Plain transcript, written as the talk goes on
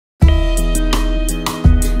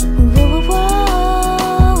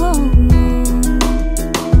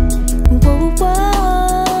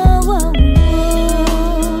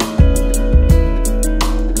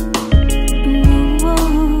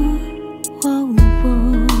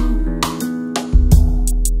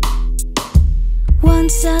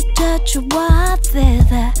such a wild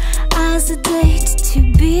feather. Eyes are date to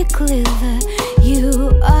be clever. You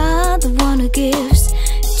are the one who gives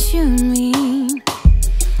to me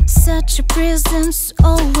such a presence,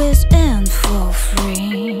 always and for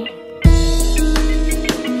free.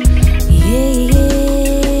 Yeah, yeah.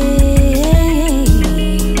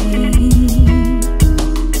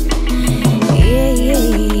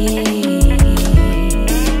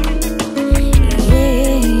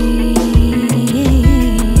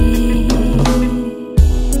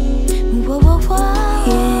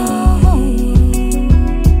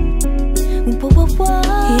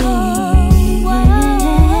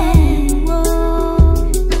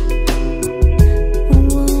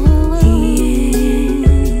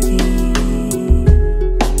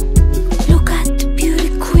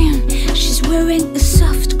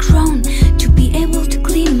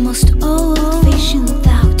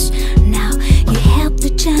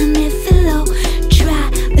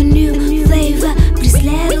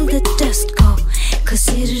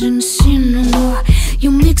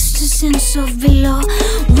 Of below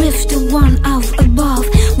with the one of above,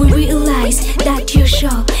 we realize that your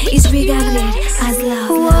show is regarded as love.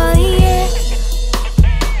 Whoa, yeah.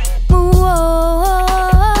 Whoa,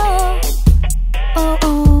 oh,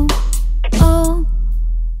 oh, oh.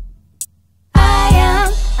 I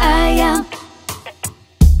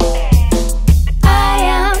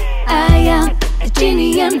am a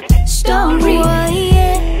genuine story. Whoa,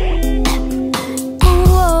 yeah.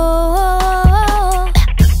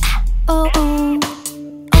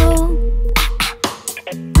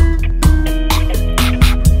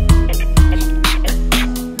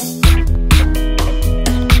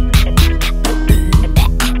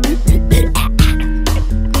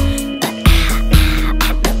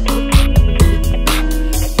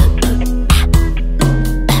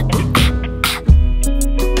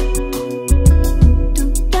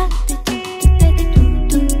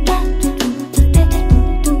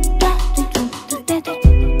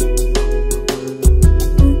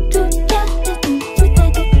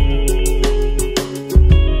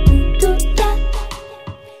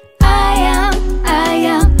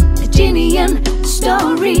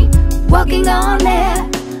 Walking on air,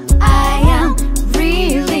 I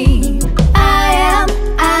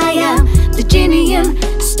am the genuine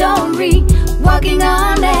story. Walking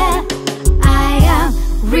on air, I am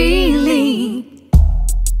real.